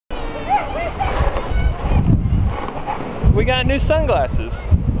got new sunglasses.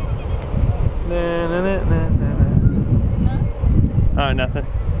 Oh, nothing.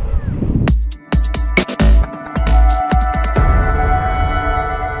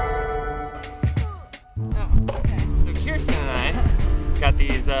 So Kirsten and I got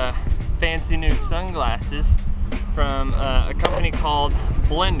these fancy new sunglasses from a company called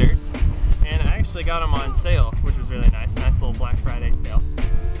Blenders, and I actually got them on sale, which was really nice. Nice little Black Friday sale.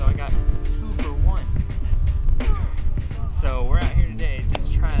 So I got 2 for 1. So we're out here today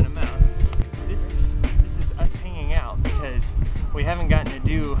just trying them out. This is us hanging out because we haven't gotten to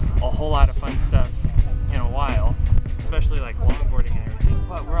do a whole lot of fun stuff in a while, especially like longboarding and everything.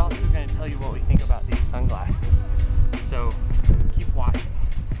 But we're also going to tell you what we think about these sunglasses. So keep watching.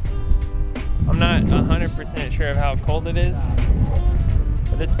 I'm not 100% sure of how cold it is,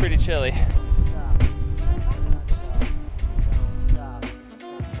 but it's pretty chilly.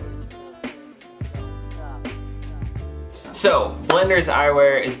 So, Blenders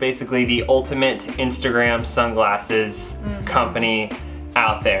Eyewear is basically the ultimate Instagram sunglasses company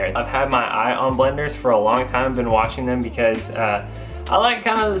out there. I've had my eye on Blenders for a long time, been watching them because I like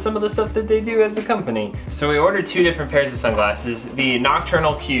kind of some of the stuff that they do as a company. So we ordered 2 different pairs of sunglasses, the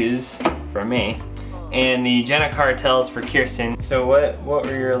Nocturnal Qs for me, and the Jenna Cartels for Kirsten. So what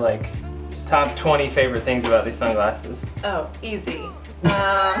were your like top 20 favorite things about these sunglasses? Oh, easy.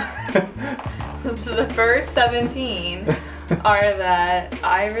 The first 17 are that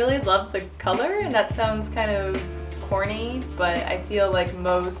I really love the color, and that sounds kind of corny, but I feel like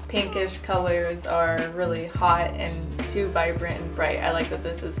most pinkish colors are really hot and too vibrant and bright. I like that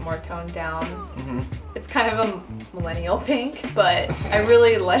this is more toned down. It's kind of a millennial pink, but I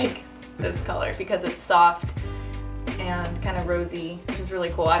really like this color because it's soft and kind of rosy, which is really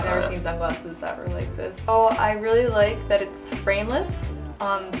cool. I've never seen sunglasses that were like this. Oh, I really like that it's frameless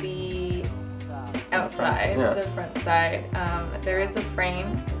on the outside, the front side. There is a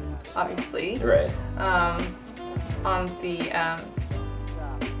frame, obviously. Right. On the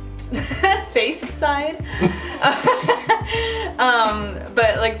face side.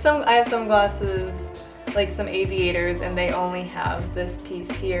 But like I have some glasses, like some aviators, and they only have this piece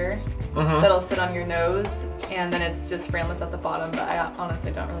here that'll sit on your nose, and then it's just frameless at the bottom, but I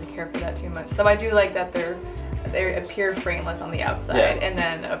honestly don't really care for that too much. So I do like that they appear frameless on the outside, and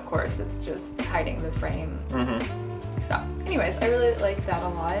then of course it's just hiding the frame. So anyways, I really like that a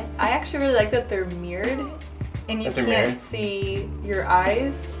lot. I actually really like that they're mirrored and you can't see your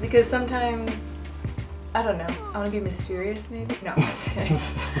eyes, because sometimes, I don't know, I want to be mysterious maybe? No, I'm kidding.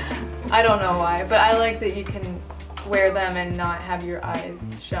 I don't know why, but I like that you can wear them and not have your eyes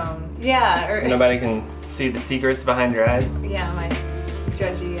shown. Yeah. Or nobody can see the secrets behind your eyes? Yeah, my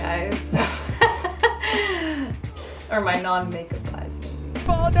judgy eyes. Or my non-makeup eyes maybe.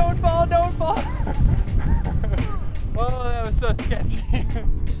 Fall, don't fall, don't fall! Oh, that was so sketchy.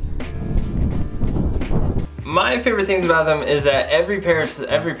 My favorite things about them is that every pair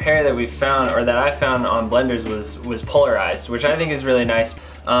that we found, or that I found on Blenders, was polarized, which I think is really nice.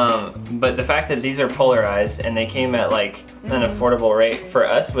 But the fact that these are polarized and they came at like an affordable rate for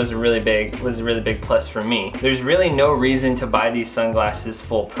us was a really big plus for me. There's really no reason to buy these sunglasses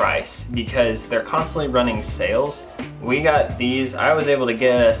full price because they're constantly running sales. We got these, I was able to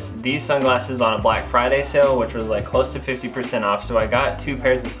get us these sunglasses on a Black Friday sale, which was like close to 50% off. So I got 2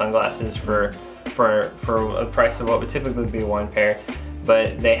 pairs of sunglasses for a price of what would typically be 1 pair.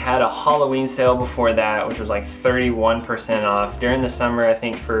 But they had a Halloween sale before that, which was like 31% off. During the summer, I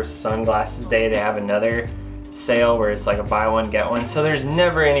think for Sunglasses Day, they have another sale where it's like a buy one, get one. So there's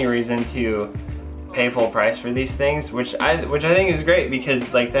never any reason to pay full price for these things, which I think is great,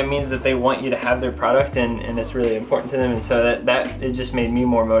 because like that means that they want you to have their product and it's really important to them. And so that it just made me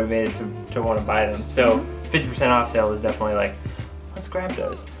more motivated to want to buy them. So 50% off sale was definitely like, let's grab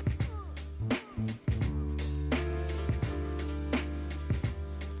those.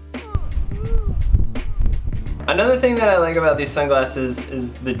 Another thing that I like about these sunglasses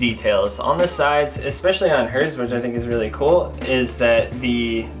is the details. On the sides, especially on hers, which I think is really cool, is that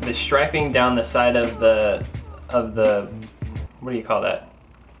the striping down the side of the what do you call that?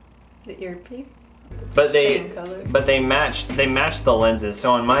 The earpiece? But they matched the lenses.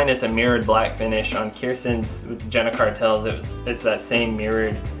 So on mine it's a mirrored black finish. On Kirsten's with Jenna Cartels, it's that same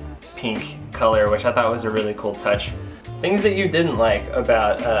mirrored pink color, which I thought was a really cool touch. Things that you didn't like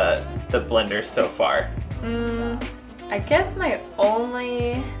about the Blenders so far? I guess my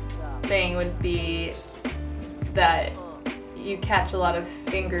only thing would be that you catch a lot of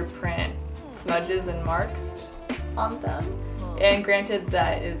fingerprint smudges and marks on them. And granted,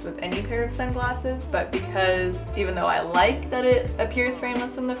 that is with any pair of sunglasses, but because even though I like that it appears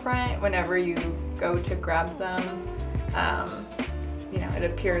frameless in the front, whenever you go to grab them, you know, it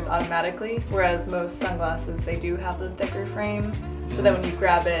appears automatically, whereas most sunglasses, they do have the thicker frame, so that when you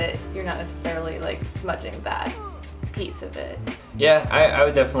grab it, you're not necessarily like smudging that piece of it. Yeah, I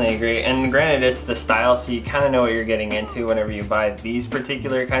would definitely agree. And granted, it's the style, so you kind of know what you're getting into whenever you buy these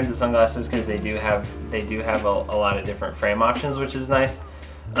particular kinds of sunglasses, because they do have a lot of different frame options, which is nice.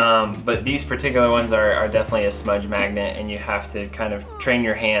 But these particular ones are definitely a smudge magnet, and you have to kind of train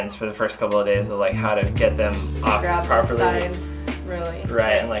your hands for the first couple of days of like how to get them off Grab properly. The sides, really.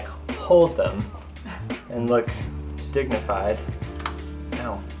 Right, and like hold them and look dignified.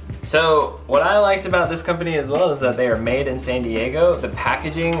 Ow. So what I liked about this company as well is that they are made in San Diego. The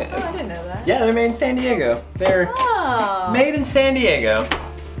packaging. Oh, I didn't know that. Yeah, they're made in San Diego. They're made in San Diego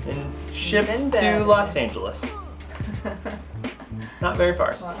and shipped to Los Angeles. Not very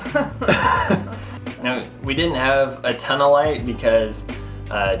far. Now, we didn't have a ton of light because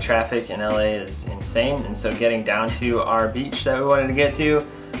traffic in LA is insane, and so getting down to our beach that we wanted to get to,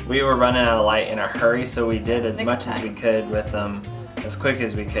 we were running out of light in a hurry, so we did as much as we could with them, as quick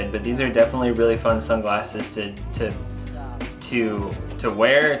as we could. But these are definitely really fun sunglasses to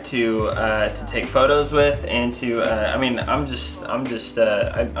wear, to take photos with, and to I mean, I'm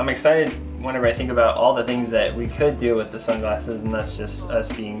excited whenever I think about all the things that we could do with the sunglasses, and that's just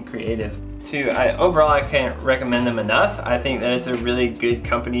us being creative. Overall, I can't recommend them enough. I think that it's a really good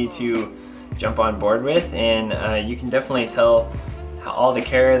company to jump on board with, and you can definitely tell all the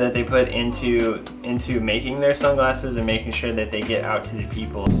care that they put into making their sunglasses and making sure that they get out to the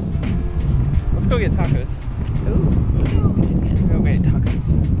people. Let's go get tacos. Ooh. Let's go get tacos.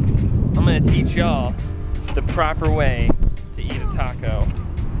 I'm gonna teach y'all the proper way to eat a taco.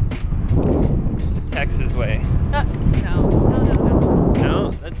 The Texas way. No.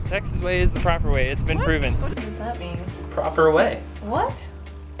 No, the Texas way is the proper way. It's been proven. What does that mean? Proper way. What?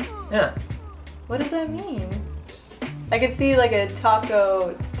 Yeah. What does that mean? I could see like a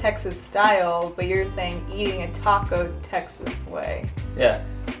taco Texas style, but you're saying eating a taco Texas way. Yeah.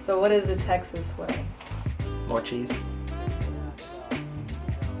 So what is the Texas way? More cheese.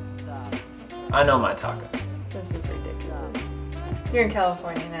 I know my tacos. This is ridiculous. You're in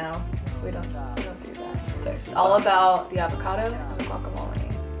California now. We don't do that. Texas. It's all about the avocado and the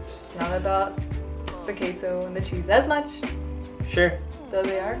guacamole. It's not about the queso and the cheese as much. Sure. Though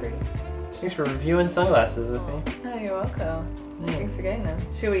they are great. Thanks for reviewing sunglasses with me. Oh, you're welcome. Thanks for getting them.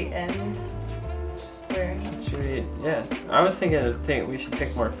 Should we end where? Should we? Yeah. I was thinking we should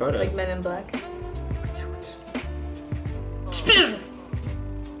take more photos. Like Men in Black?